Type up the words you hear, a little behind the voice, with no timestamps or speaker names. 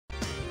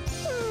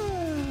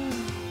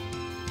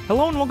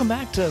Hello and welcome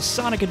back to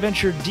Sonic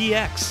Adventure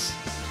DX.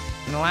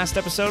 In the last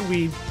episode,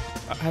 we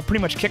have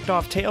pretty much kicked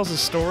off Tails'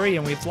 story,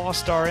 and we've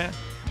lost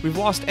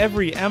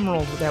every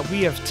emerald that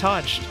we have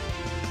touched.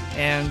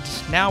 And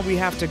now we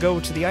have to go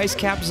to the ice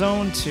cap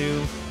zone to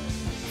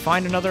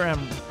find another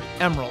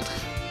emerald.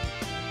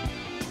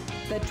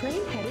 The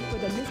train headed for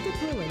the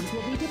Mystic Ruins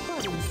will be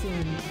departing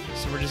soon.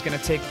 So we're just gonna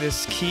take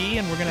this key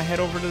and we're gonna head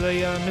over to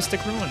the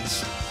Mystic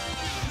Ruins.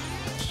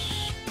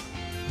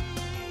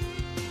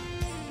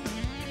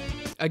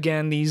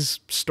 Again, these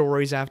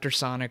stories after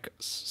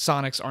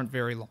Sonic's aren't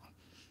very long.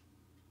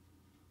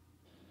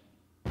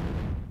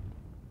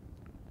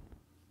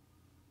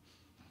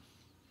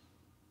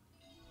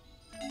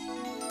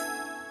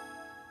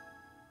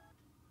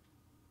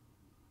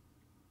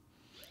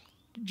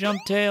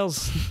 Jump,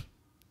 Tails.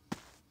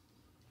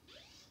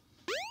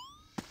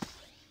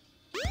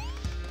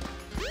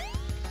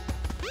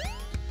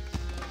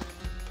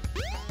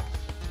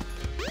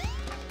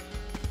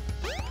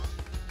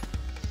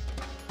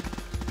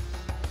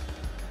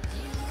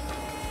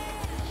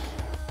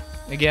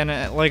 Again,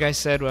 like I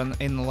said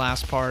in the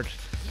last part,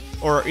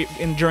 or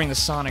during the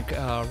Sonic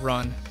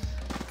run,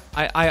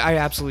 I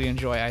absolutely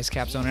enjoy Ice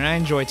Cap Zone, and I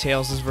enjoy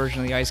Tails'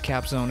 version of the Ice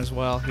Cap Zone as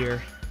well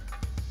here.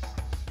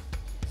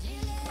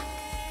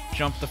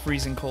 Jump the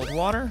freezing cold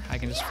water. I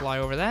can just fly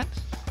over that.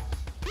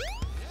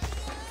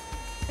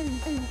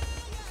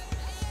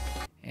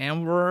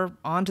 And we're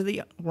on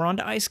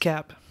to Ice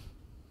Cap.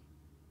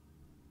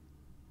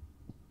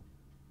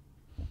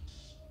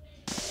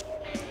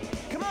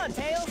 Come on,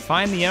 Tails.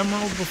 Find the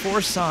emerald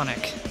before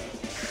Sonic.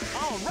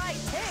 All right,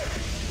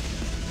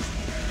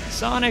 Tails.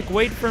 Sonic,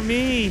 wait for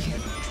me.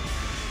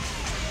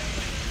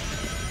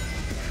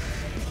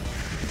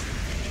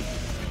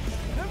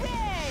 Hooray!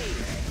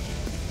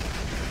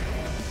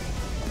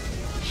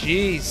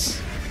 Jeez.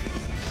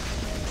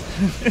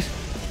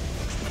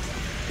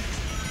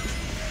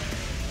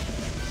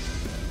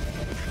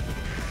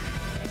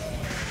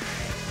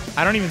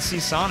 I don't even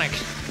see Sonic.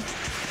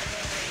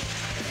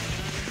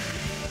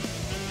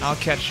 I'll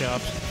catch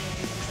up.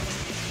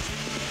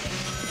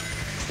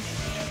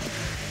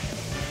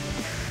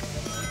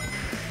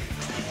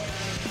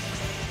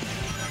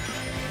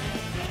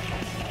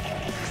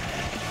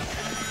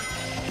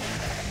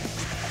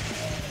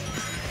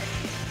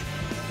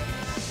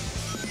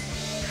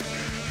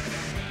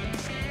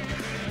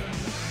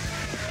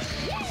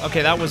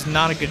 Okay, that was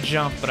not a good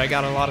jump, but I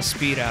got a lot of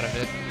speed out of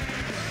it.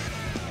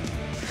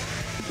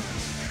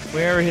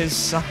 Where is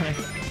Sonic?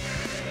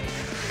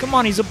 Come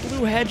on, he's a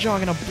blue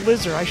hedgehog in a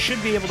blizzard. I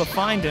should be able to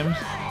find him.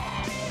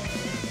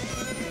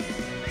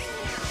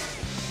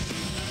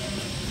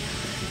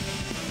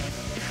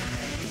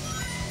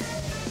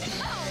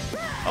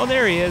 Oh,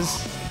 there he is.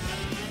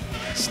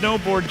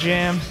 Snowboard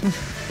jam.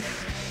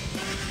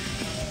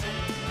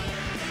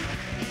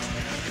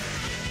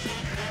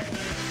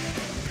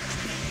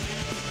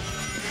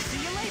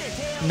 See you later,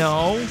 Tails.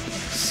 No.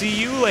 See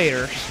you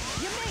later.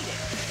 You made it.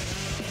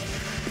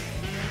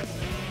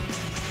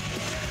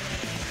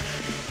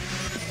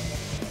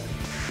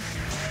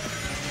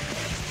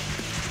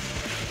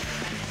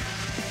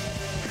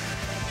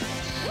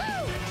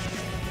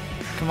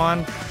 Come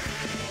on.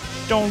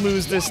 Don't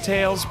lose this,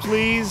 Tails,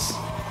 please.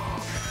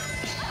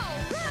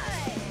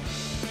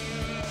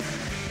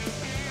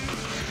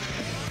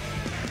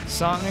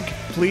 Sonic,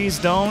 please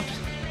don't.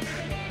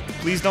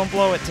 Please don't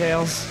blow it,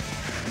 Tails.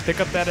 Pick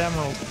up that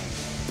emerald.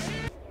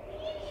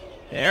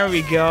 There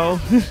we go.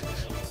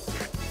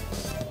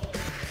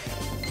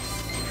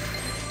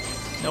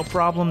 No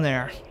problem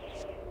there.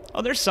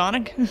 Oh, there's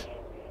Sonic. And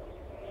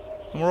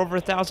we're over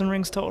 1,000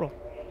 rings total.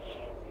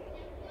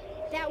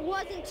 That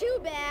wasn't too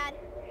bad.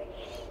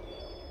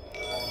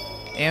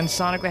 And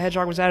Sonic the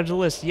Hedgehog was added to the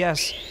list.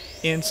 Yes,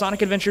 in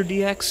Sonic Adventure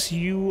DX,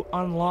 you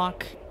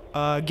unlock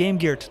Game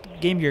Gear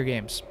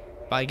games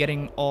by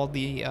getting all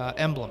the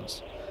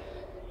emblems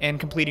and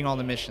completing all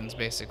the missions,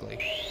 basically.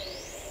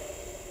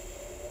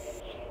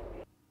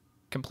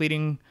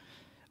 Getting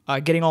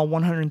all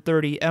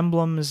 130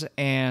 emblems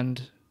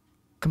and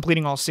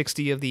completing all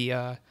 60 of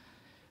the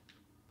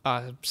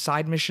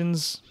side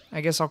missions,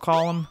 I guess I'll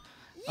call them.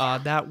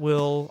 That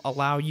will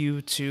allow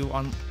you to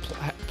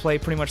play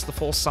pretty much the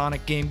full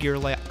Sonic Game Gear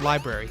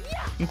library,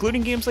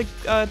 including games like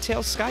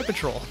Tails Sky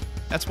Patrol.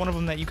 That's one of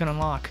them that you can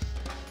unlock.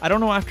 I don't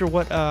know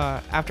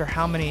after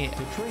how many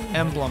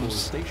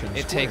emblems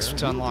it takes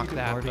to unlock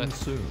that, but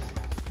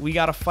we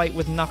got a fight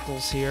with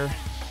Knuckles here.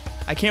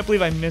 I can't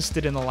believe I missed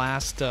it in the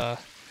last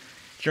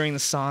during the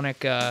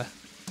Sonic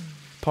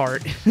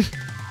part. Hey,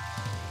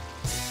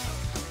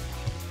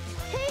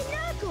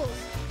 Knuckles!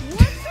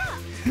 What's up?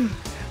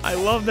 I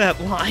love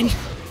that line.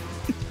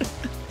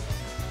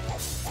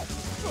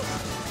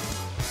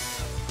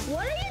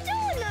 What are you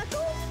doing,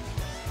 Knuckles?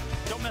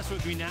 Don't mess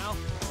with me now.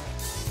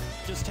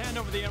 Just hand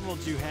over the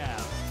emeralds you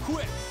have.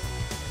 Quick!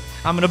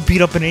 I'm gonna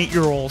beat up an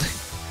 8-year-old No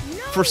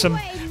for the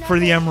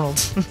way,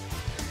 emeralds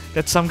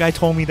that some guy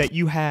told me that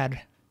you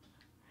had.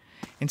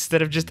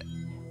 Instead of just...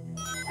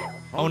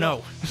 Oh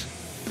no.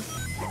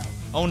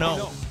 Oh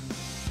no.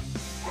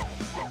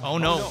 Oh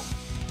no.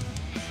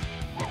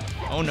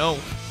 Oh no.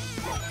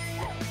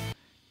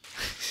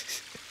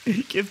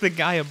 Give the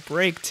guy a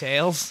break,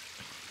 Tails.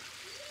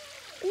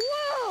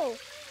 Whoa!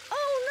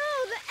 Oh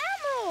no, the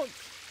emeralds!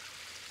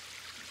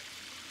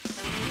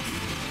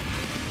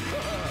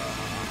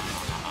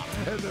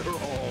 They're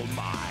all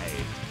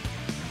mine.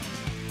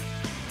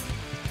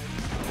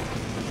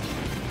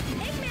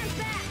 Eggman's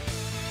back!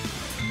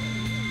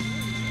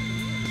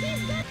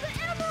 He's got the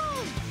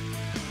emeralds!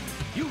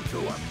 You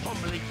two are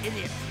fumbling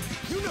idiots.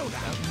 You know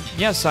that.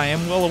 Yes, I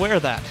am well aware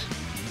of that.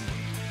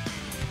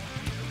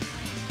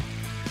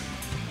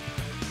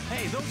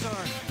 Hey, those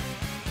are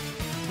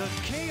the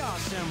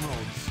Chaos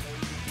Emeralds.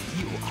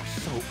 You are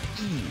so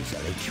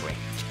easily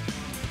tricked.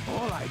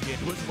 All I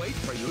did was wait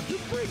for you to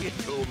bring it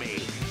to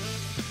me.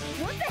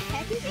 What the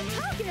heck is he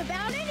talking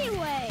about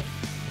anyway?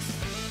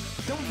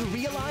 Don't you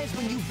realize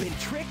when you've been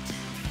tricked?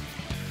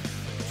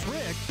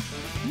 Tricked?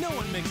 No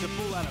one makes a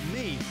fool out of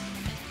me.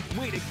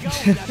 Way to go,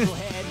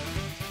 knucklehead.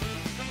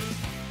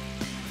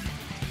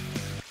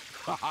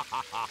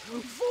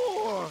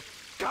 4!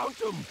 Count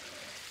them!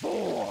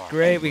 4!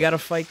 Great, we gotta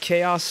fight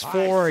Chaos 4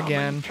 I summon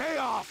again.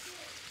 Chaos!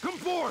 Come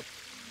forth!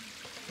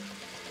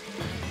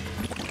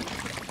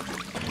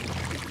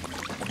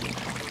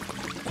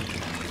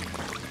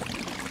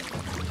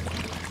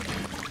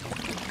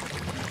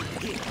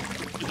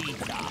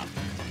 Eat up!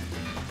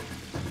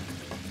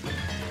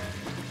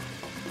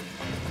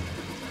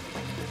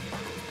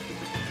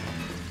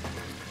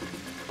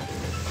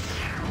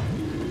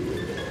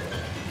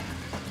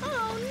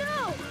 Oh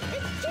no!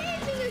 It's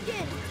changing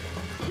again!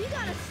 We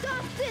gotta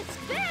stop this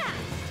fast!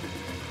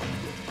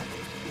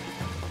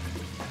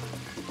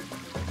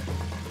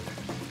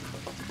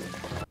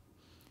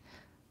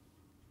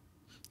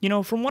 You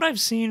know, from what I've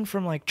seen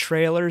from like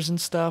trailers and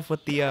stuff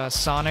with the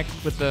Sonic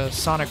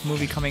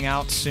movie coming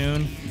out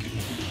soon,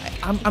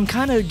 I'm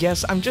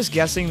just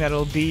guessing that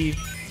it'll be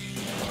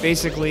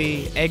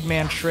basically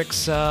Eggman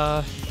tricks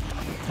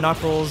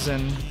Knuckles,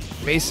 and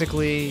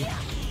basically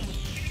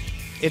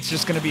it's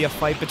just gonna be a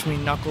fight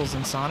between Knuckles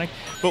and Sonic.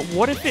 But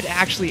what if it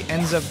actually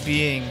ends up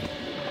being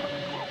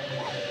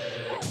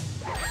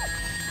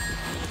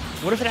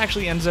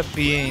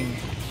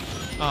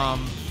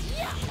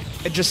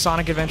just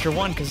Sonic Adventure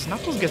 1, because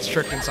Knuckles gets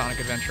tricked in Sonic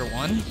Adventure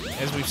 1,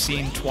 as we've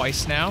seen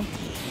twice now.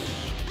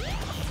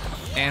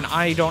 And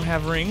I don't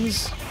have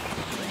rings.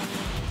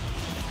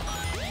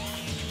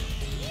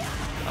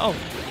 Oh,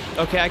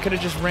 okay, I could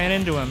have just ran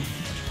into him.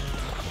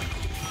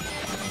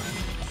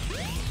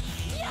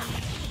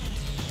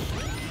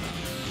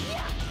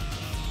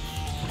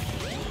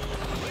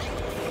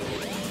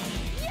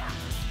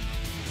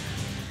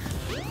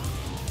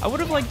 I would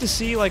have liked to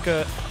see, like,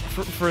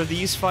 for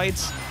these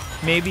fights,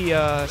 maybe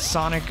a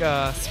Sonic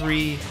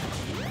 3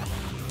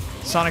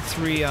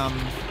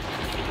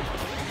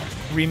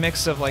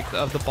 remix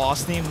of the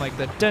boss theme, like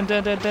the dun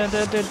dun dun dun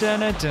dun dun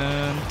dun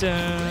dun dun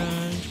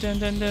dun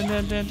dun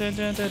dun dun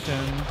dun dun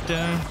dun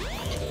dun.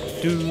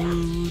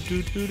 Do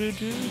do do do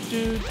do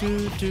do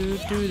do do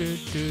do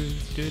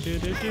do do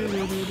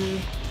do do.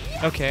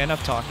 Okay,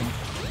 enough talking.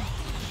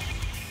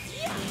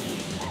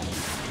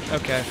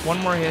 Okay, one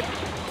more hit.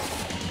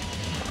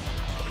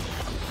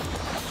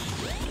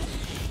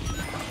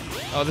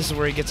 Oh, this is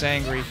where he gets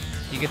angry.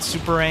 He gets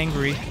super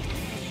angry.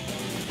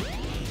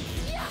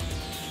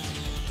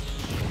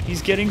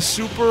 He's getting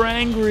super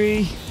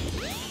angry.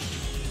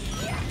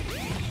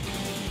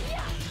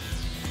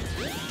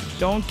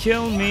 Don't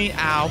kill me.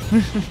 Ow.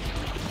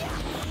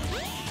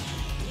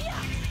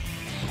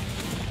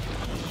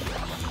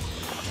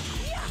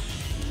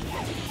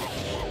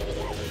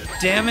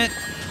 Damn it.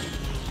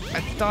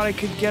 I thought I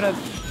could get a...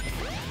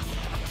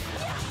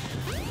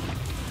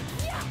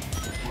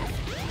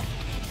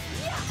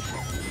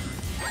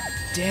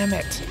 Damn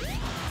it.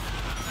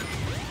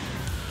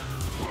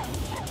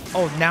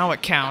 Oh, now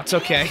it counts.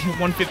 Okay,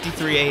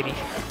 153.80.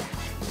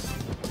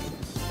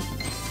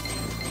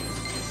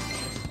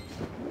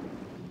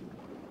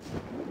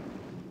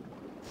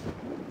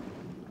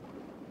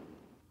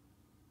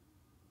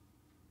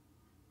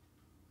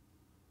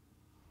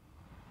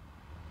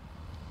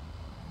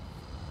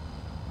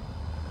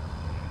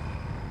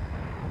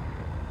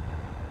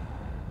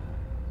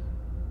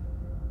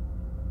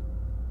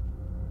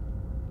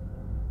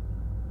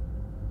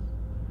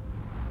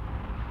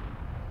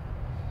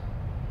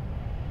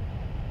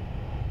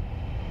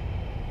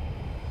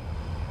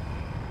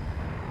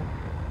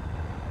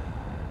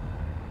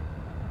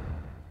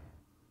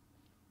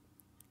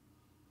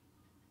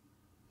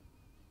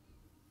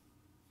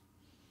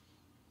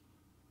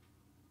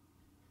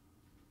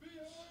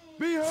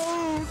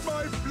 Behold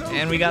my floating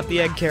And we got the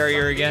egg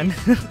carrier again.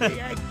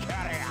 the egg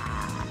carrier.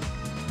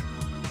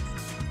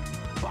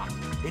 But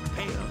it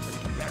pales in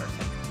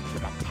comparison to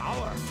the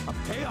power of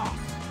chaos.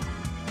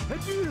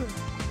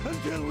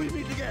 Until we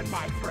meet again,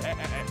 my friends.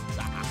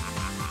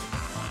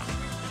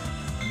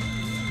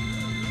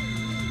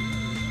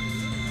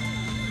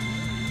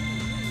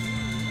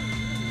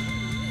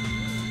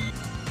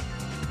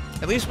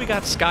 At least we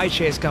got Sky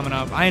Chase coming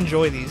up. I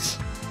enjoy these.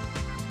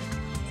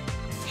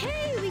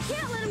 Hey, we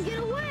can't let him get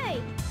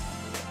away!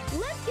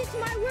 Let's get to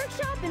my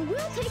workshop and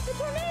we'll take the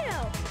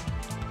tornado.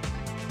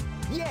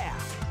 Yeah!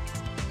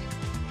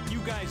 You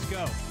guys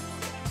go.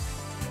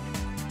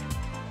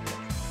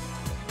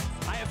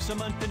 I have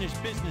some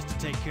unfinished business to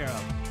take care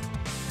of.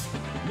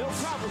 No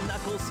problem,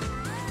 Knuckles.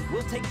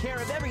 We'll take care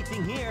of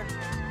everything here.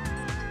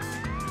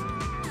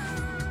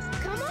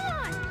 Come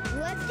on,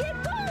 let's get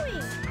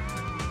going.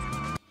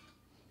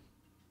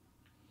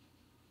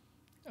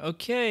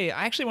 Okay,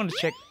 I actually want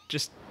to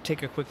just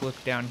take a quick look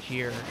down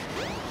here.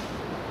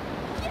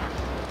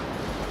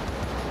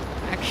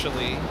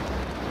 Actually,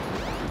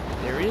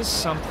 there is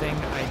something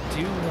I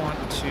do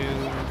want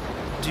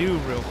to do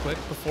real quick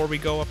before we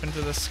go up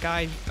into the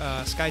sky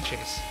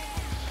chase.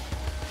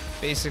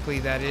 Basically,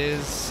 that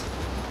is...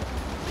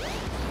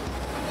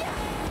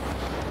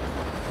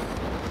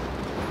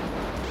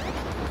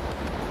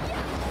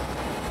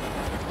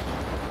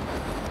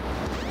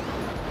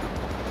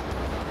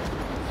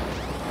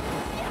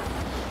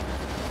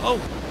 Oh!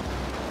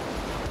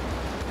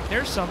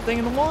 There's something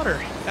in the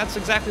water. That's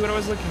exactly what I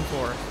was looking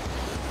for.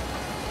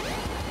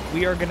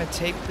 We are gonna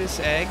take this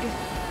egg.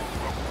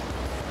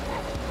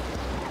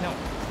 No.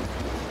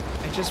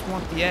 I just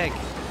want the egg.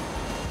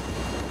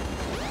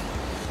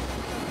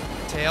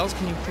 Tails,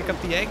 can you pick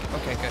up the egg?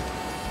 Okay, good.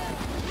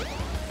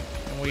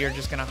 And we are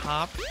just gonna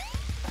hop.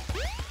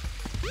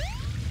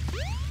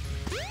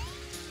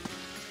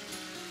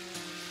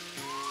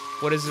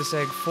 What is this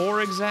egg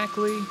for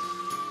exactly?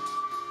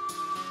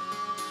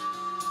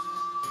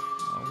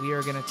 We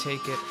are gonna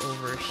take it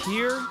over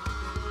here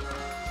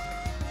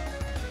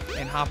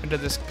and hop into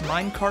this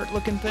minecart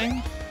looking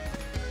thing.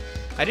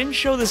 I didn't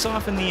show this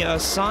off in the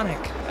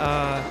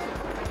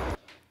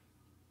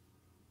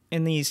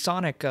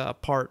Sonic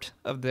part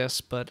of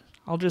this, but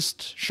I'll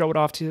just show it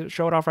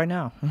off right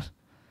now.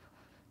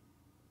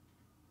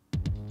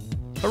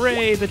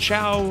 Hooray, the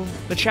Chow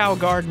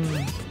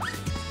Garden.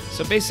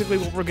 So basically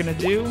what we're gonna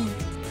do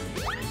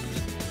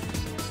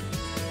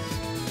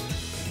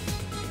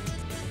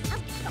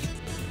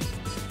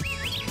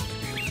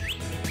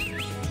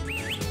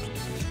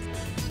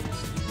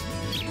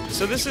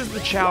So this is the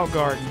Chow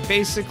Garden.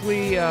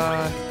 Basically,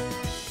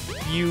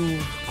 you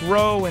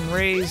grow and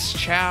raise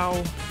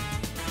Chow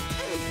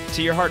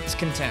to your heart's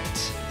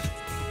content.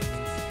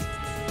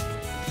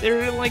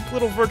 They're like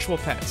little virtual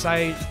pets.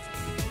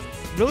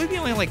 Really the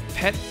only like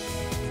pet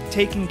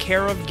taken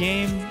care of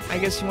game, I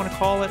guess you want to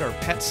call it, or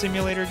pet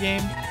simulator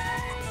game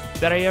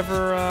that I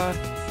ever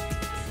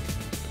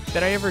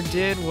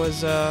did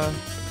was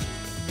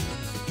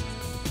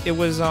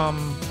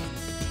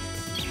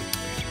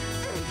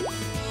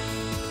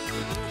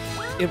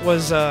It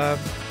was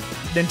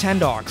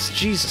Nintendogs.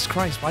 Jesus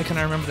Christ, why can't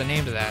I remember the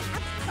name of that?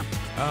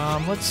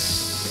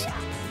 Let's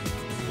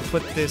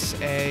put this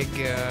egg,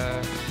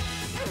 yeah,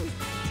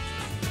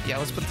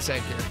 let's put this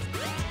egg here.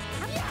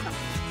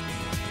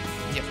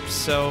 Yep,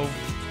 so,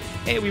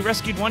 hey, we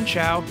rescued one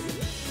Chow.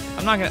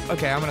 I'm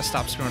gonna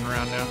stop screwing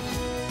around now.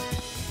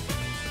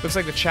 Looks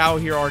like the Chow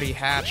here already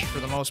hatched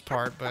for the most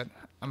part, but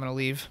I'm gonna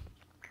leave.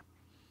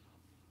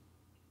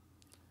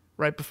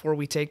 Right before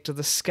we take to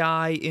the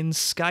sky in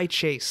Sky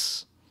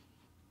Chase.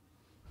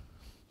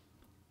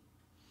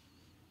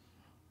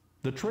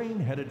 The train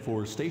headed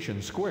for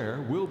Station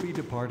Square will be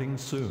departing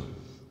soon.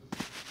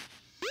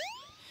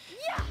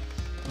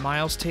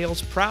 Miles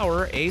Tails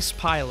Prower, Ace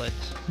Pilot.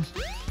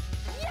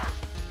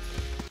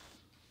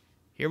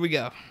 Here we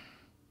go.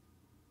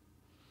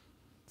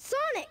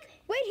 Sonic,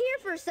 wait here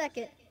for a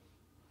second.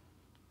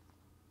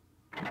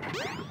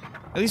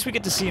 At least we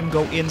get to see him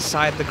go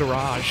inside the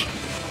garage.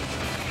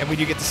 And we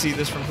do get to see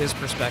this from his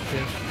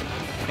perspective.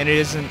 And it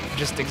isn't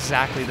just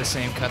exactly the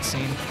same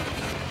cutscene.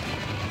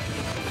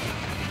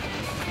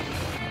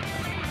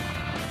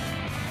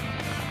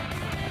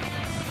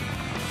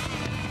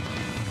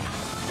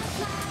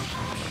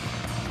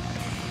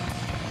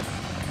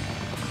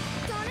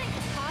 Sonic,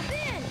 hop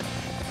in.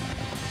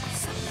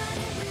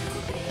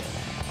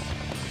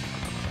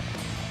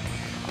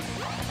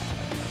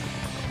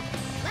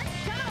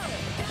 Let's go.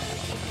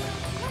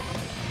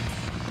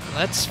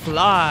 Let's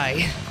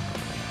fly.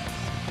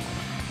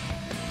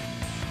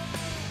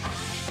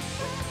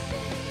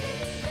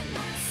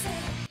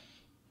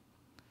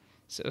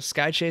 So,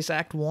 Sky Chase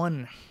Act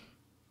 1.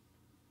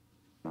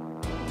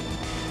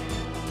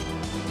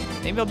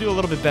 Maybe I'll do a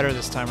little bit better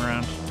this time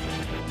around.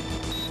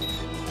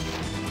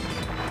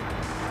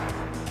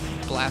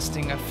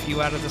 Blasting a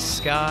few out of the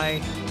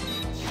sky.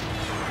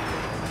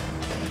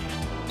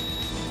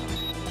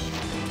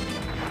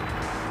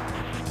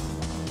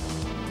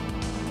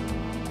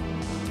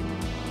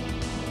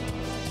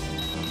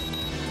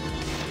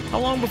 How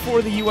long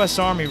before the U.S.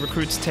 Army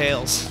recruits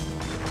Tails?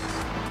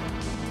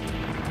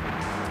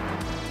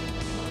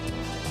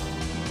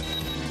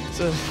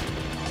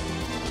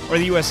 Or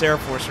the U.S. Air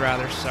Force,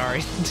 rather,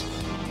 sorry.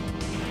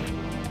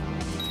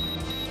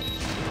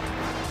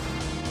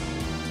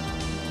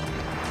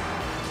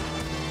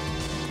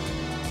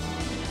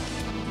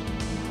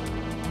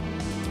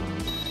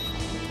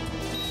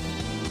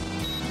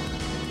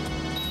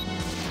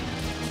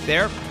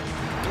 There.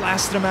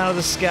 Blasted him out of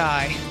the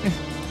sky.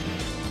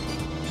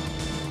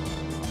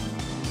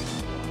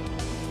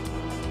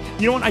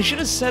 You know what? I should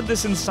have said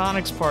this in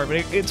Sonic's part, but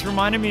it's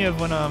reminded me of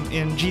when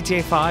in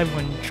GTA 5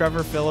 when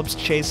Trevor Phillips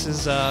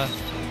chases the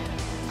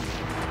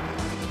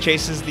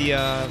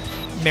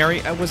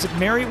was it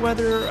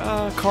Merryweather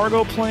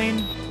cargo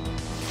plane,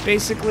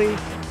 basically,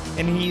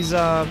 and he's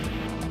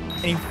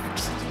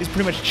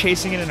pretty much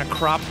chasing it in a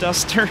crop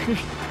duster.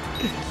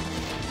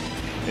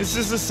 This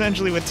is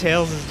essentially what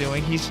Tails is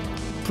doing. He's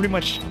pretty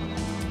much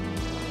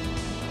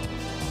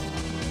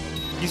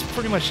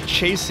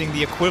chasing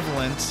the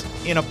equivalent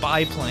in a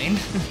biplane.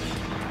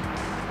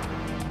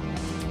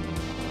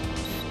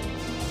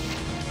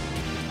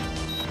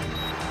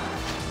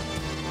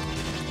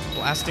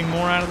 Blasting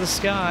more out of the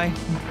sky.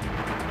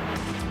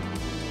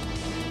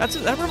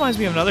 That reminds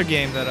me of another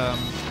game that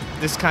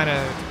this kind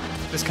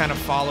of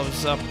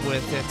follows up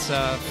with. It's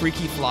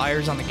Freaky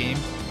Flyers on the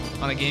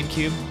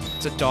GameCube.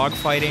 It's a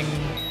dogfighting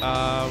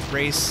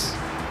race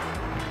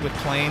with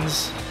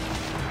planes.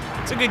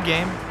 It's a good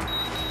game.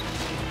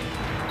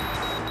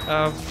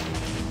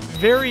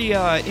 Very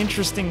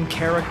interesting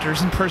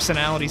characters and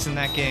personalities in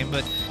that game,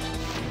 but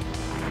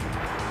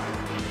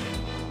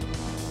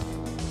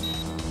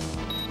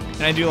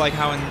and I do like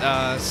how in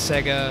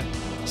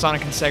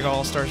Sonic and Sega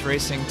All-Stars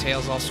Racing,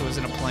 Tails also is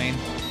in a plane.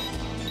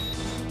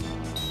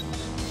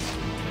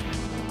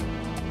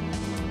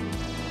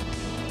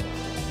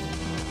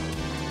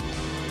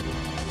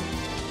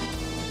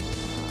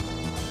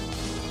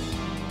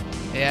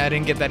 Yeah, I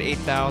didn't get that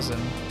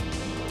 8,000.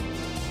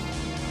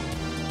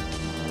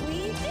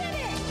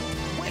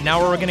 And now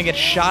we're gonna get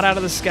shot out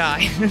of the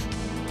sky.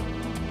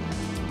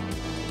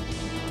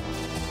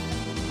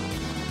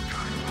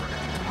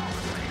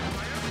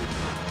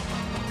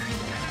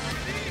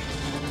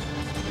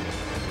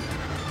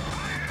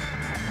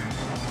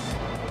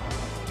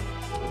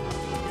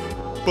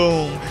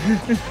 Boom.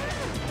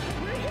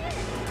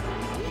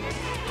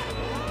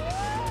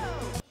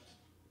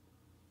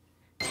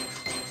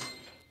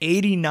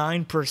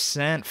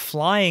 89%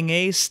 Flying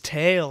Ace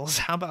Tails.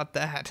 How about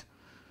that?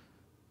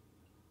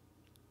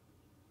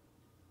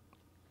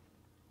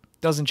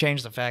 Doesn't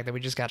change the fact that we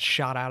just got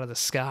shot out of the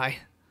sky.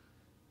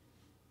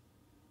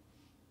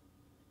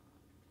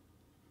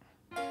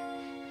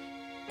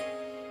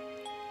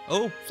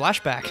 Oh,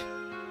 flashback.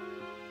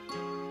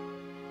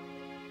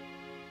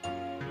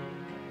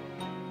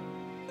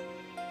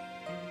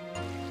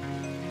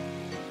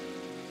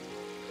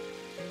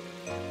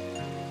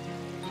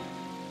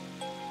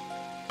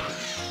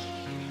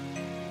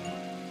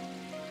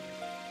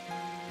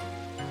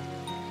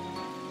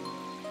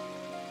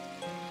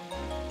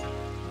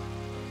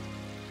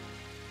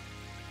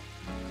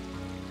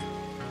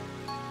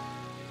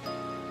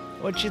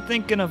 What you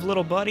thinking of,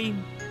 little buddy?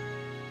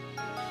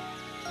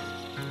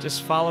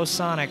 Just follow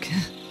Sonic.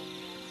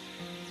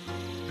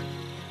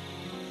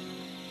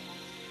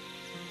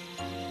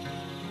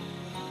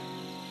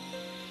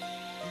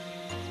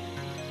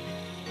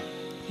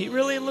 He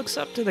really looks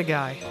up to the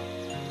guy.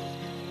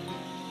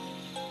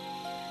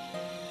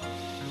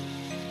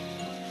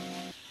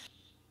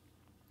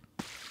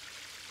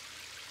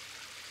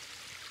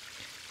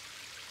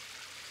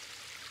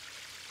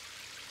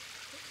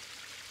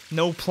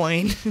 No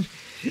plane.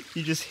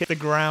 You just hit the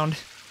ground.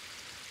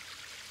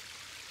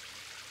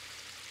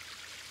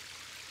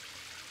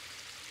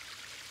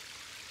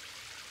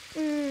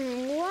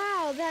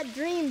 Wow, that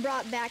dream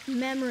brought back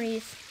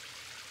memories.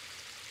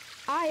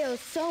 I owe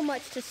so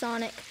much to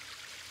Sonic.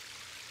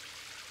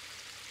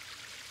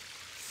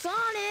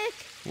 Sonic!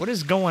 What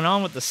is going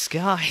on with the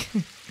sky?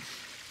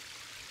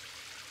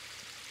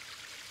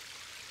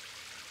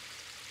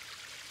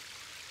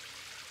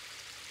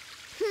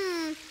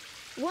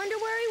 Wonder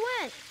where he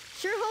went.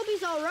 Sure hope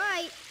he's all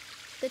right.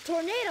 The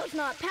tornado's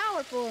not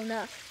powerful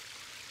enough.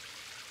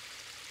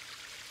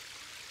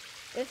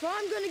 If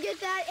I'm gonna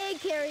get that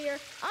egg carrier,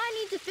 I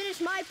need to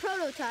finish my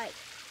prototype.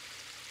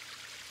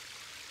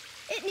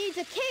 It needs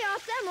a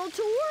Chaos Emerald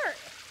to work.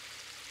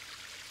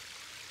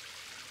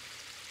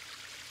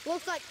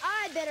 Looks like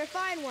I'd better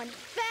find one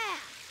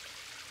fast.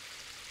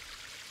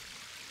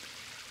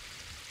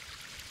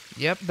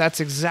 Yep, that's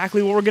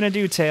exactly what we're gonna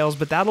do, Tails,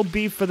 but that'll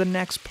be for the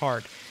next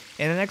part.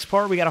 In the next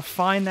part, we gotta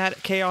find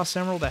that Chaos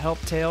Emerald to help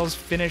Tails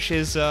finish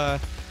his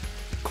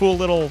cool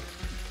little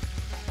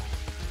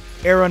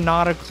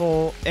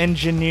aeronautical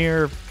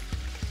engineering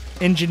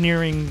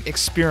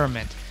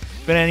experiment.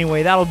 But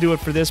anyway, that'll do it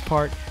for this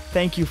part.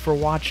 Thank you for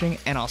watching,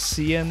 and I'll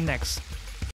see you next